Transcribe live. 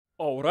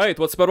Alright,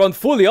 what's my one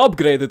fully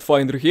upgraded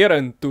finder here,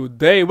 and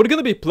today we're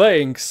gonna be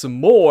playing some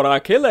more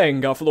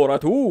Killing Flora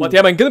 2. But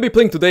yeah, I'm gonna be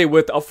playing today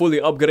with a fully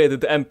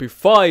upgraded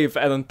MP5,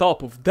 and on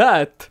top of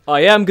that,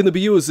 I am gonna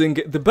be using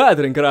the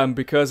battering ram,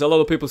 because a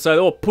lot of people said,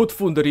 oh, put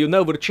Funder, you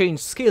never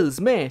change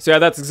skills, meh. So yeah,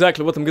 that's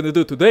exactly what I'm gonna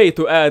do today,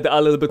 to add a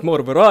little bit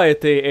more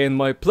variety in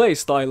my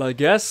playstyle, I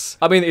guess.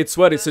 I mean, it's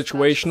very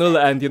situational,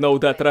 and you know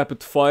that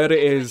rapid fire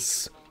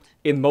is,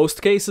 in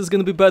most cases,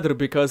 gonna be better,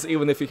 because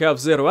even if you have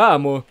zero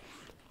ammo,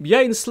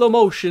 yeah, in slow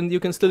motion you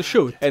can still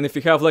shoot. And if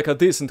you have like a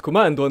decent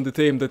commando on the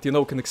team that you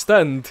know can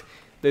extend,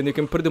 then you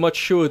can pretty much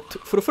shoot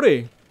for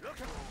free.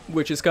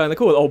 Which is kinda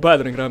cool. Oh,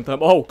 battering ram time.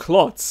 Oh,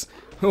 clots.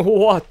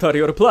 What are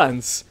your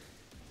plans?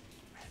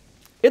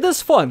 It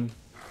is fun.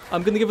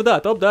 I'm gonna give it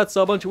that. Oh, that's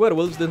a bunch of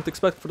werewolves. Didn't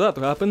expect for that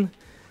to happen.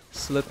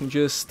 So let me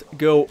just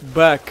go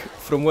back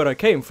from where I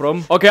came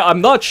from. Okay,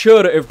 I'm not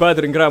sure if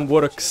battering ram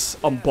works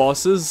on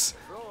bosses.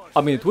 I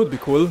mean, it would be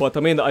cool. But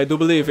I mean, I do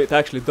believe it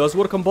actually does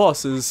work on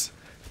bosses.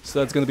 So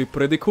that's gonna be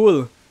pretty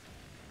cool.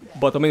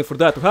 But I mean, for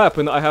that to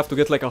happen, I have to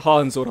get like a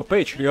Hans or a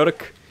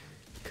Patriarch.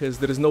 Because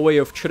there is no way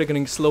of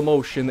triggering slow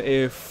motion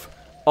if...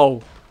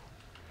 Oh.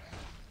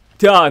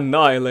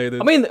 Annihilated.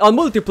 I mean, on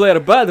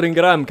multiplayer, battering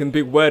ram can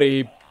be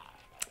very...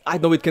 I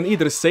know it can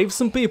either save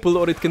some people,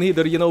 or it can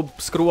either, you know,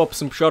 screw up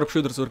some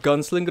sharpshooters or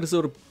gunslingers,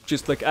 or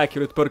just like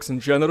accurate perks in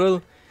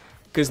general.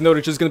 Because now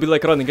they're just gonna be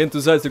like running into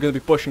Zeds, they're gonna be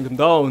pushing them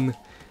down.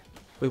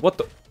 Wait, what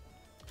the...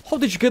 How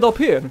did you get up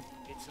here?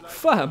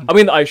 Fam. I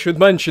mean, I should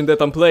mention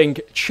that I'm playing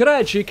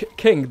Tragic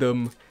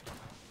Kingdom.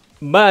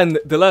 Man,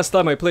 the last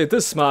time I played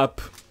this map,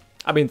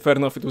 I mean, fair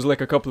enough, it was like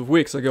a couple of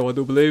weeks ago, I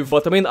do believe,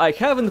 but I mean, I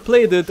haven't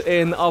played it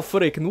in a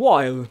freaking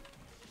while,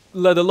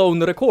 let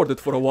alone recorded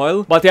for a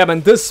while. But yeah,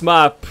 man, this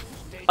map,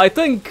 I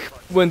think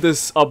when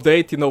this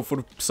update, you know,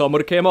 for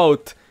summer came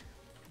out,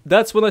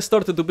 that's when I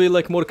started to be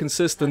like more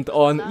consistent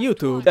on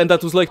YouTube. And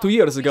that was like 2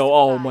 years ago.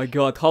 Oh my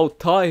god, how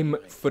time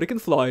freaking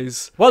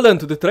flies. Well then,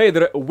 to the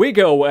trader we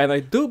go, and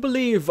I do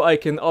believe I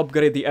can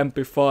upgrade the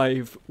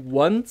MP5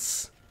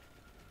 once.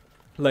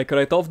 Like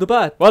right off the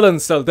bat. Well then,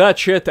 sell that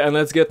shit and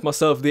let's get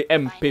myself the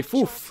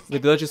MP5.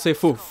 Did I just say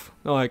foof?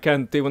 No, I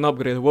can't even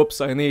upgrade.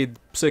 Whoops, I need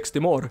 60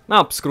 more.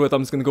 Nah, screw it,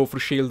 I'm just gonna go for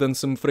shield and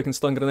some freaking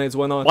stun grenades,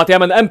 why not? But yeah,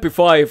 man,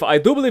 MP5, I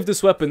do believe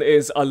this weapon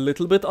is a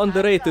little bit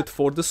underrated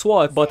for the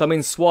SWAT. But I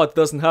mean, SWAT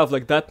doesn't have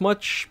like that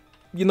much,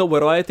 you know,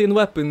 variety in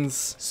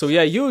weapons. So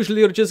yeah,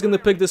 usually you're just gonna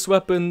pick this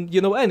weapon, you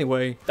know,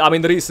 anyway. I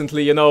mean,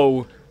 recently, you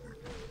know,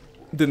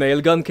 the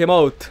nailgun came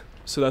out.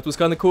 So that was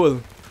kinda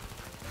cool.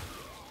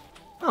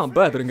 Oh,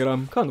 battering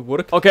ram, kind of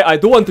work. Okay, I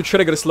do want to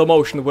trigger slow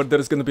motion where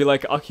there's gonna be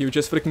like a huge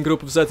freaking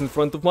group of Zeds in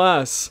front of my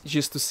ass.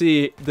 Just to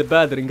see the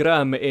battering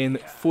ram in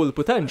full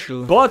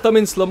potential. But I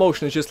mean, slow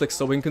motion is just like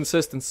so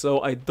inconsistent,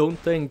 so I don't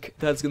think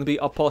that's gonna be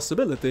a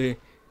possibility.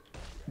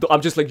 I'm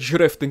just like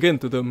drifting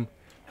into them.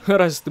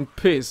 Rest in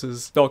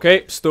pieces.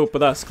 Okay,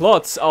 stupid ass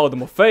clots out of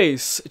my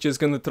face. Just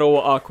gonna throw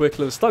a quick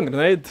little stun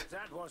grenade.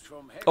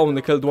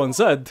 Only killed one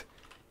Zed.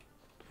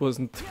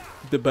 Wasn't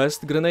the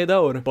best grenade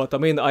ever, but I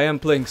mean, I am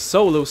playing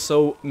solo,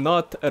 so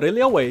not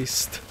really a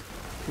waste.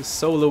 This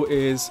solo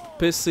is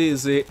piss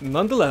easy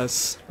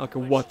nonetheless. Okay,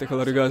 what the hell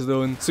are you guys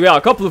doing? So yeah,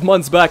 a couple of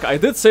months back, I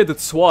did say that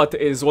SWAT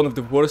is one of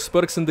the worst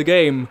perks in the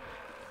game.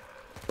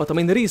 But I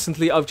mean,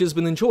 recently, I've just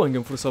been enjoying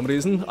him for some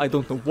reason. I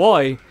don't know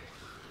why.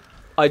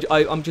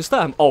 I'm just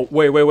am. Oh,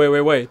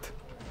 wait.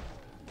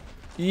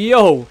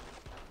 Yo!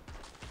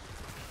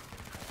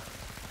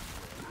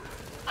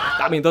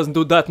 I mean, it doesn't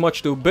do that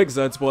much to big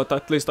Zeds, but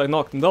at least I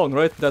knocked him down,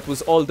 right? That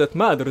was all that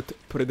mattered,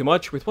 pretty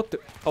much. Wait, what the...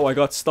 Oh, I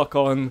got stuck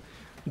on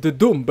the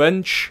Doom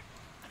bench.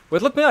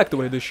 Wait, let me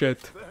activate this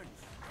shit.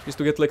 Just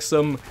to get, like,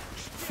 some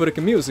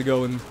freaking music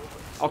going.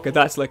 Okay,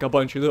 that's like a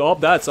bunch of... Oh,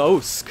 that's a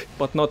Usk.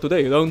 But not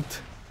today, you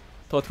don't.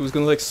 Thought he was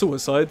gonna, like,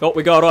 suicide. Oh,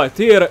 we got right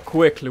here.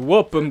 Quickly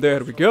whoop him.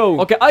 There we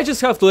go. Okay, I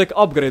just have to, like,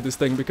 upgrade this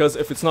thing, because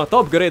if it's not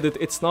upgraded,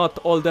 it's not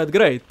all that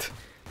great.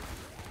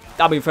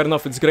 I mean, fair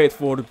enough, it's great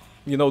for...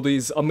 You know,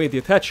 these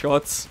immediate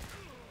headshots.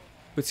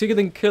 But he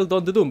getting killed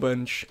on the Doom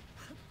bench.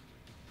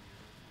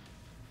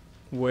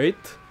 Wait.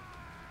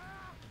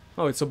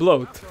 Oh, it's a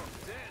bloat.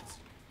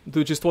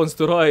 Dude just wants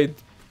to ride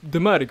the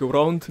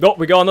merry-go-round. Oh,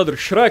 we got another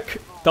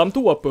Shrek. Time to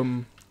whoop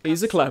him.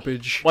 Easy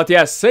clappage. But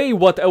yeah, say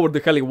whatever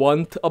the hell you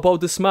want about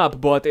this map,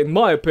 but in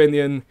my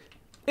opinion,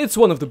 it's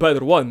one of the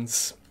better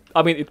ones.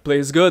 I mean, it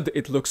plays good,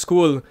 it looks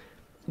cool.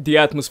 The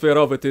atmosphere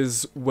of it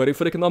is very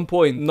freaking on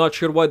point. Not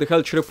sure why the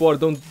hell Tripwire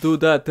don't do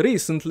that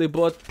recently,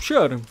 but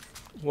sure.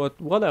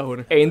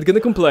 Whatever. Ain't gonna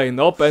complain.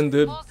 Up and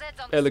the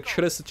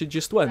electricity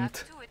just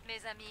went.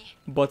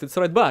 But it's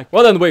right back.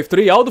 Well then, wave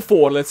 3 out of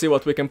 4. Let's see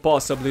what we can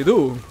possibly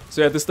do.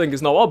 So yeah, this thing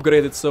is now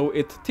upgraded, so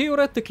it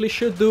theoretically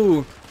should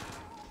do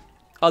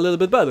a little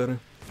bit better.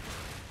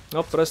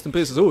 Oh, rest in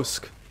peace,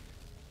 Usk.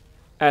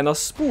 And a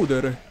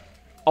Spooder.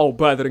 Oh,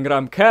 battering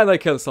ram, can I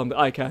kill something?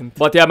 I can't.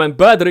 But yeah, man,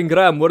 battering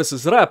ram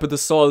versus rapid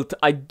assault.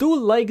 I do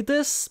like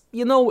this.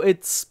 You know,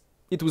 it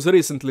was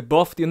recently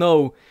buffed, you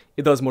know.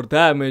 It does more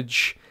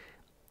damage.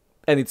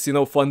 And it's, you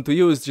know, fun to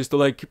use just to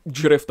like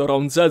drift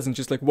around Zeds and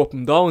just like whoop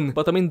them down.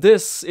 But I mean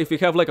this, if you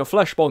have like a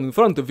flashbang in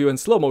front of you and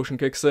slow motion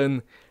kicks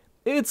in,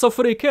 it's a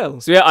free kill.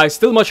 So yeah, I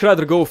still much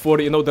rather go for,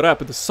 you know, the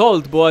rapid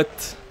assault,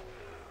 but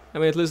I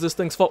mean at least this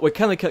thing's fun. Wait,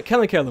 can I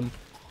kill him?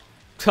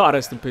 Ah,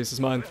 rest in pieces,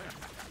 man.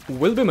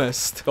 Will be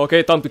missed.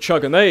 Okay, time to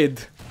chug a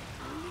nade.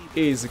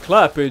 Easy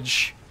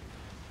clappage.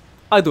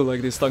 I do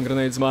like these stun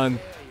grenades, man.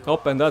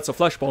 Oh, and that's a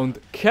flashbang.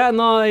 Can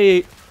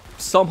I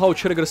somehow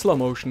trigger slow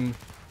motion?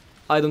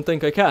 I don't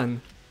think I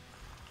can.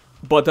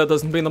 But that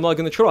doesn't mean I'm not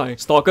gonna try.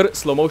 Stalker,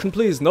 slow motion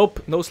please.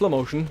 Nope, no slow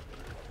motion.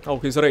 Oh,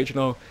 he's rage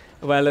now.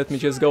 Well, let me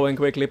just go and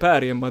quickly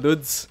parry him, my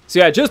dudes. So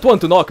yeah, I just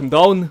want to knock him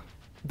down.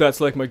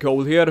 That's like my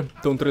goal here.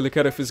 Don't really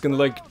care if he's gonna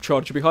like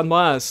charge behind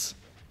my ass.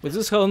 Is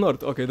this hell on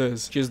earth? Okay, it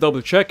is. Just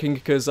double checking,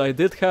 because I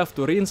did have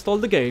to reinstall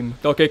the game.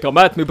 Okay, come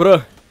at me,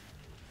 bruh.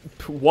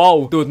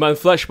 Wow, dude, man,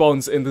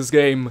 flashbangs in this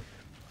game.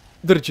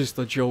 They're just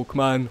a joke,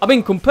 man. I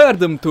mean, compare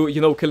them to, you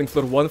know, killing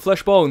floor 1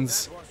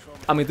 flashbangs.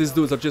 I mean, these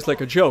dudes are just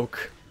like a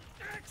joke.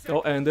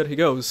 Oh, and there he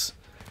goes.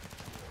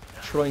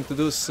 Trying to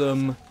do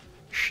some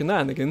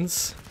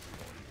shenanigans.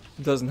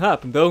 Doesn't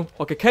happen, though.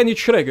 Okay, can you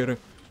trigger?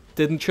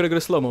 Didn't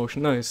trigger slow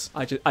motion, nice.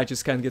 I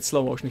just can't get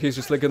slow motion. He's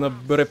just like gonna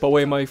rip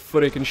away my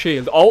freaking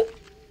shield. Oh!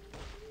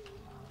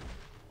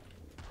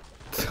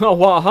 Oh,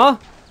 what, huh?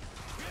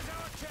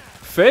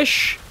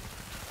 Fish?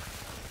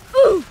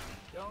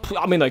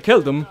 I mean, I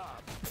killed him.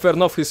 Fair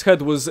enough, his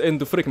head was in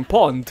the freaking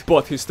pond,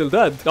 but he's still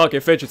dead. Okay,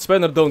 fidget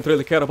spinner, don't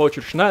really care about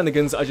your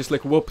shenanigans. I just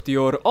like whooped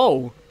your...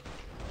 Oh!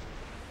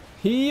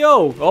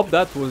 Yo! Oh,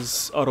 that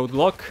was a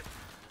roadblock.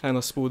 And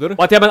a spooder.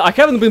 But yeah, man, I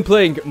haven't been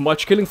playing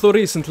much Killing Floor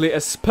recently,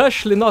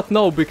 especially not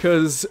now,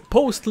 because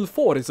Postal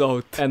 4 is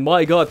out. And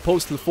my god,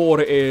 Postal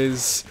 4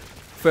 is...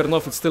 Fair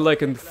enough, it's still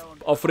like a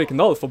freaking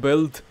alpha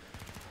build.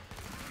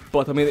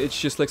 But I mean, it's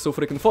just like so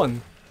freaking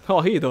fun. Oh,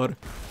 he there.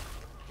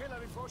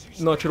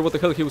 Not sure what the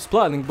hell he was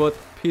planning, but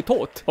he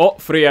thought. Oh,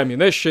 free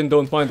ammunition,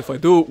 don't mind if I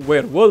do.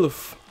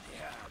 Werewolf.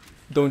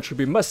 Don't you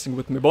be messing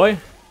with me, boy.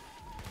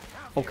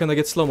 Oh, can I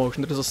get slow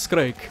motion? There's a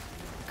Scrake.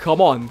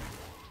 Come on.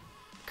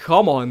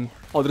 Come on.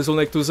 Oh, there's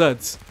only like 2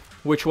 Zeds.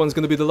 Which one's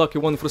gonna be the lucky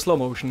one for slow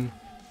motion?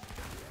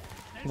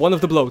 One of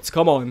the bloats,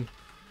 come on.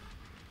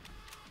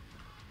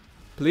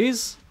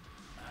 Please?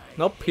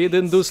 Nope, he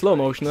didn't do slow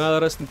motion.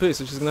 Rest in peace.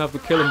 She's gonna have to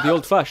kill him the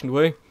old-fashioned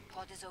way.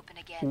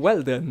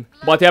 Well then.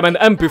 But yeah, man,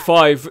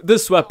 MP5,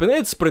 this weapon,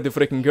 it's pretty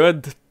freaking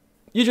good.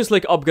 You just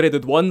like upgrade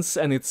it once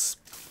and it's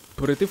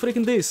pretty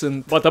freaking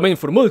decent. But I mean,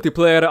 for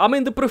multiplayer, I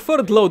mean, the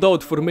preferred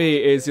loadout for me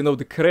is, you know,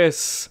 the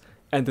Chris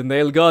and the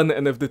nailgun.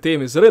 And if the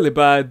team is really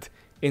bad,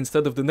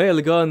 instead of the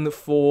nailgun,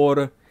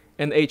 for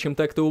an HM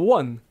Tech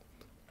 201.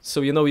 So,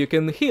 you know, you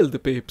can heal the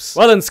peeps.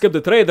 Well, then skip the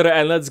trader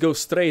and let's go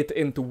straight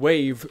into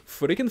wave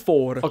freaking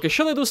 4. Okay,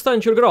 should I do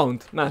stand your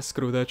ground? Nah,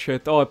 screw that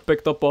shit. Oh, I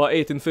picked up a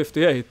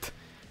 1858.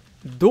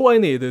 Do I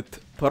need it?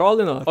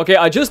 Probably not. Okay,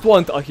 I just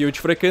want a huge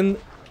freaking...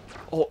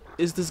 Oh,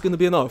 is this gonna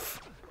be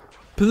enough?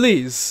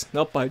 Please.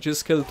 Nope, I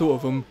just killed 2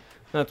 of them.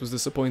 That was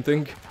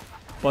disappointing.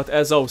 But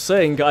as I was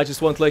saying, I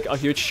just want like a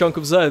huge chunk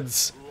of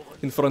Zeds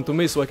in front of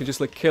me so I can just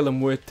like kill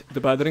him with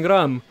the battering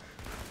ram.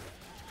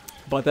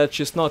 But that's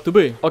just not to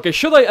be. Okay,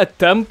 should I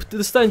attempt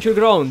the stand your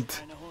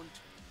ground?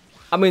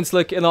 I mean, it's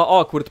like in an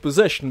awkward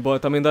position,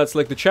 but I mean, that's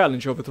like the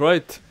challenge of it,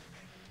 right?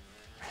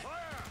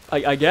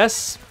 I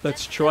guess.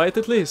 Let's try it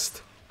at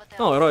least.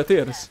 Oh, right,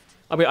 tears.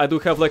 I mean, I do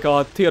have like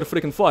a tier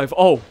freaking 5.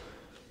 Oh!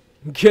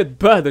 Get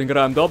battering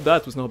rammed up.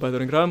 That was not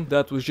battering ram.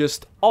 That was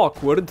just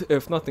awkward,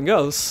 if nothing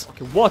else.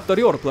 Okay, what are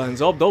your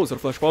plans? Oh, those are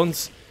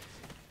flashbangs.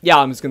 Yeah,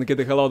 I'm just gonna get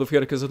the hell out of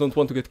here because I don't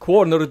want to get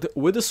cornered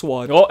with the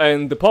SWAT. Oh,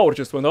 and the power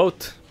just went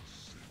out.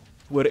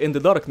 We're in the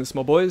darkness,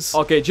 my boys.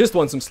 Okay, just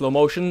want some slow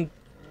motion.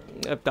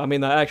 I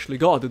mean, I actually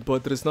got it,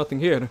 but there's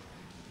nothing here.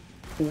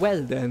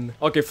 Well then.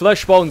 Okay,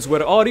 flashbangs,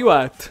 where are you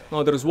at?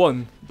 Oh, there's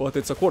one, but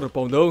it's a quarter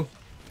pound though.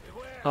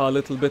 A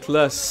little bit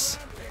less,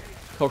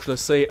 how should I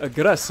say,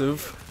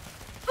 aggressive.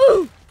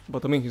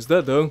 But I mean, he's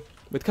dead though.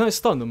 But can I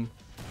stun him?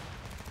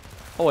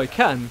 Oh, I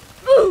can.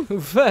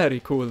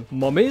 Very cool.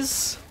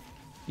 Mummies?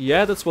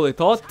 Yeah, that's what I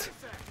thought.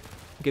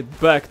 Get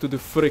back to the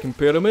freaking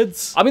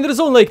pyramids. I mean, there's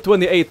only like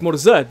 28 more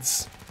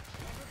Zeds.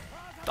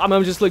 I mean,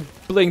 I'm just like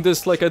playing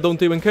this like I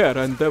don't even care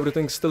and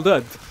everything's still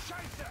dead.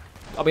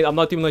 I mean, I'm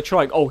not even like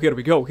trying. Oh, here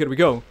we go, here we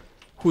go.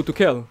 Who to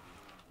kill?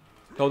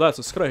 Oh, that's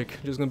a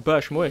Scrake. Just gonna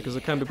bash him away because I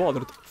can't be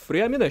bothered.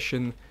 Free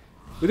ammunition.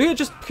 Did he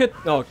just hit?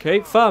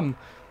 Okay, fam.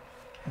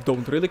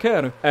 Don't really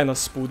care. And a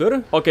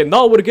spooder. Okay,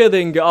 now we're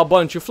getting a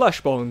bunch of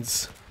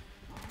flashbangs.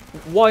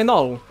 Why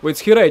now? Wait,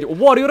 he raged.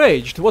 What, you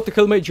raged? What the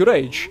hell made you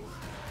rage?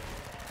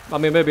 I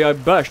mean, maybe I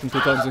bashed him 2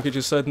 times and he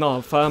just said,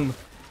 nah, fam.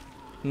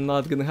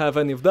 Not gonna have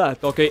any of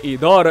that. Okay,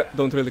 Idar.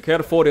 Don't really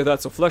care for you.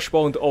 That's a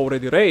flashbang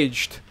already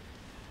raged.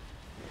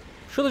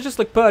 Should I just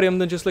like parry him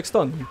and then just like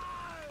stun him?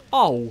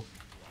 Ow.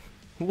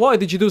 Why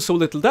did you do so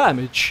little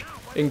damage?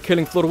 In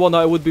killing floor 1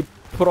 I would be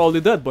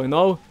probably dead by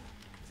now.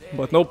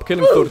 But nope,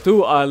 killing floor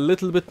 2 a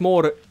little bit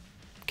more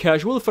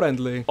casual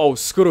friendly. Oh,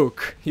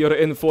 Skrook, you're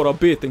in for a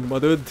beating, my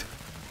dude.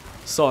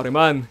 Sorry,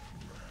 man.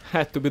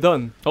 Had to be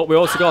done. Oh, we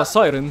also got a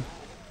siren.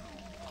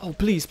 Oh,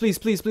 please, please,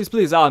 please, please,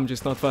 please. I'm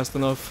just not fast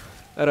enough.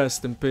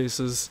 Rest in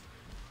pieces.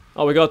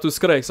 Oh, we got 2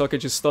 Scrakes. Okay,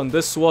 just stun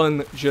this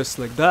one, just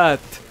like that.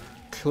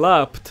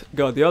 Clapped.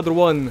 Got the other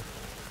one.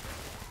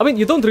 I mean,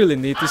 you don't really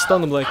need to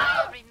stun them like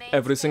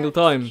every single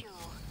time.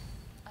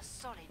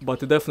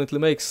 But it definitely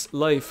makes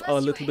life a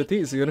little bit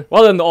easier.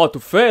 Well, then auto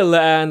fail,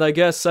 and I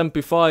guess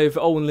MP5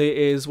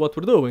 only is what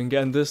we're doing,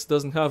 and this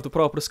doesn't have the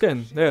proper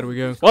skin. There we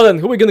go. Well then,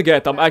 who are we gonna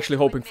get? I'm actually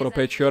hoping for a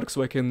patriarch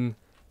so I can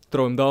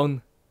throw him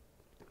down.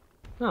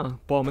 Ah,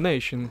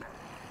 Abomination.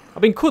 I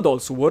mean, could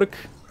also work,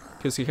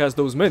 because he has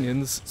those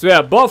minions. So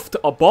yeah, buffed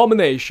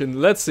Abomination.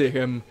 Let's see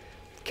him.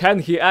 Can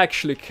he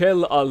actually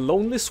kill a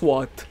lonely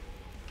SWAT?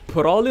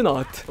 Probably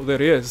not. Oh, there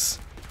he is.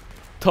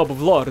 Top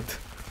of Lord.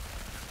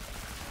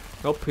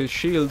 Oh, his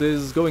shield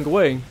is going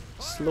away.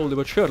 Slowly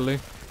but surely.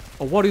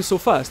 Oh, why are you so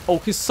fast? Oh,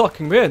 he's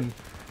sucking me in.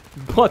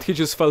 But he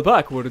just fell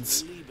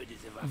backwards.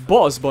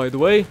 Boss, by the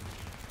way.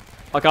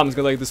 Okay, I'm just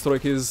gonna like destroy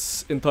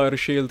his entire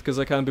shield because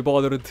I can't be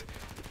bothered.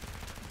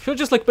 Should I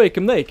just like make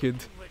him naked?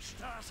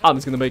 I'm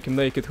just gonna make him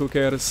naked, who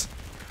cares?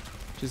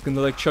 Just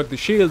gonna like chuck the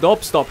shield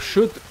up, stop,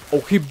 shoot.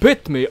 Oh, he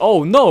bit me.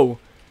 Oh no.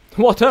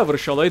 Whatever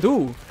shall I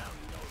do?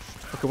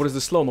 Okay, what is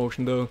the slow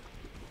motion though?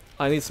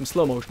 I need some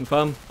slow motion,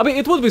 fam. I mean,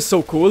 it would be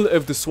so cool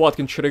if the SWAT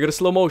can trigger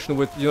slow motion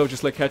with, you know,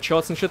 just like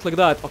headshots and shit like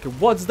that. Okay,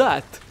 what's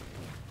that?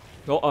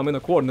 Oh, I'm in a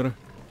corner.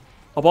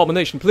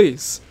 Abomination,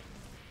 please.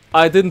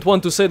 I didn't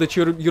want to say that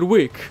you're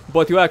weak,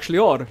 but you actually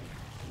are.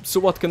 So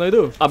what can I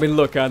do? I mean,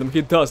 look at him.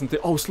 He doesn't.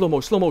 Oh, slow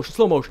motion, slow motion,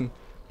 slow motion.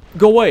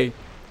 Go away.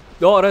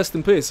 Oh, rest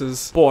in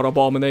pieces. Poor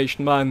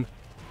Abomination, man.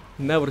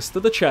 Never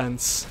stood a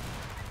chance.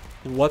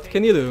 What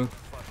can you do?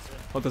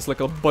 Oh, there's like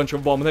a bunch of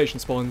Abomination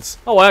spawns.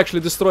 Oh, I actually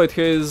destroyed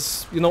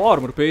his, you know,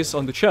 armor piece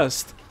on the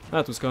chest.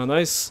 That was kinda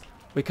nice.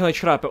 Wait, can I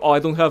trap him? Oh, I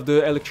don't have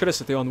the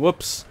electricity on.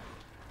 Whoops.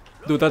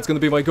 Dude, that's gonna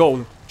be my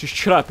goal. Just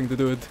trapping the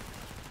dude.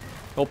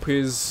 Oh,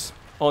 he's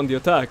on the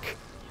attack.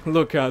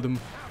 Look at him.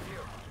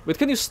 Wait,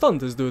 can you stun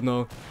this dude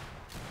now?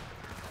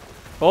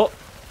 Oh.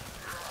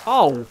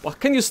 Ow.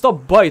 Can you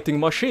stop biting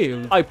my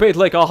shield? I paid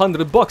like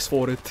 $100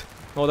 for it.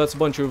 Oh, that's a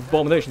bunch of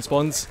Abomination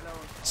spawns.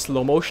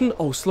 Slow motion?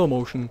 Oh, slow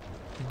motion.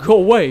 Go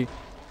away.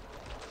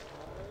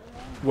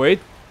 Wait.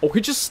 Oh,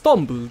 he just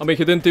stumbled. I mean,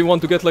 he didn't even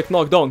want to get like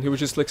knocked down. He was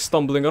just like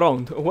stumbling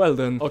around. Well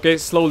then. Okay,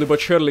 slowly but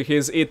surely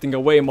he's eating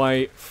away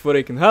my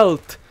freaking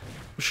health.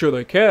 Should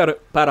I care?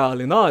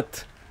 Apparently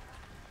not.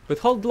 But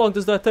how long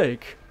does that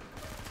take?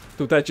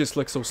 Dude, that just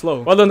like so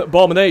slow. Well then,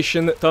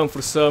 Abomination, time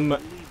for some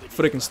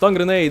freaking stun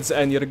grenades,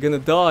 and you're gonna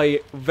die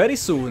very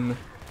soon.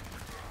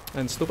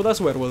 And stupid ass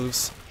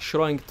werewolves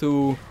trying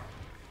to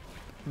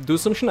do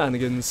some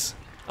shenanigans.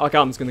 Okay,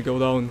 I'm just gonna go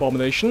down.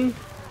 Abomination.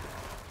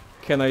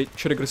 Can I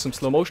trigger some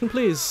slow motion,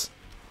 please?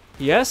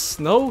 Yes?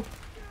 No?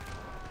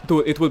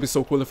 Dude, it would be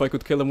so cool if I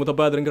could kill him with a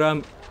battering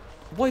ram.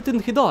 Why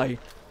didn't he die?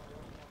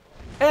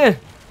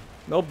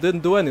 Nope,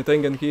 didn't do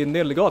anything, and he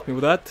nearly got me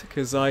with that,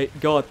 because I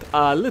got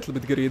a little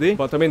bit greedy.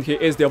 But I mean, he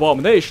is the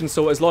Abomination,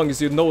 so as long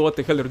as you know what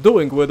the hell you're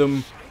doing with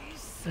him...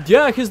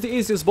 Yeah, he's the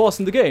easiest boss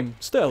in the game,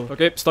 still.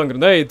 Okay, stun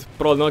grenade.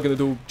 Probably not gonna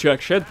do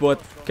jack shit,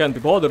 but can't be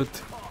bothered.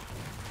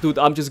 Dude,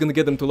 I'm just gonna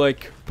get him to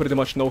like, pretty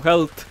much no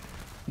health.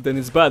 Then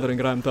it's battering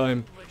ram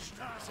time.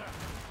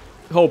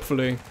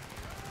 Hopefully.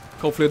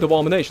 Hopefully the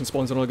Abomination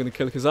spawns are not gonna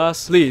kill his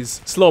ass.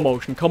 Please, slow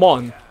motion, come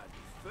on.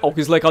 Oh,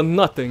 he's like on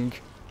nothing.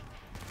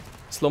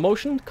 Slow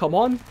motion, come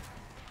on.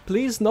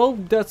 Please, no,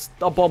 that's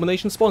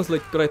Abomination spawns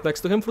like right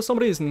next to him for some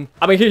reason.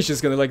 I mean, he's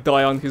just gonna like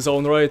die on his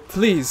own, right?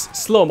 Please,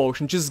 slow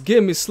motion, just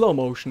give me slow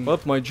motion.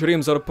 But my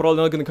dreams are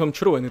probably not gonna come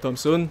true anytime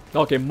soon.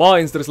 Okay,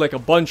 mines, there's like a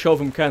bunch of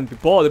them, can't be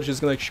bothered, just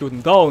gonna like shoot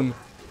them down.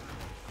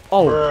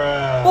 Oh.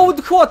 Oh,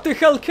 what the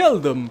hell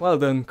killed him? Well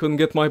then, couldn't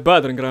get my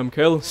battering ram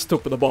kill.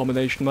 Stupid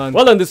Abomination, man.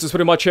 Well then, this is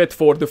pretty much it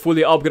for the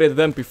fully upgraded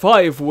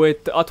MP5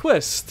 with a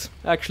twist.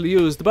 Actually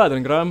used the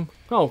battering ram.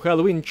 Oh,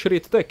 Halloween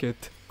treat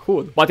ticket.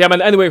 Cool. But yeah,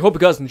 man, anyway, hope you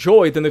guys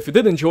enjoyed, and if you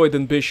did enjoy,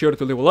 then be sure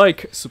to leave a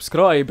like,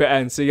 subscribe,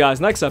 and see you guys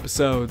next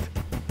episode.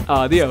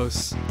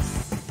 Adios.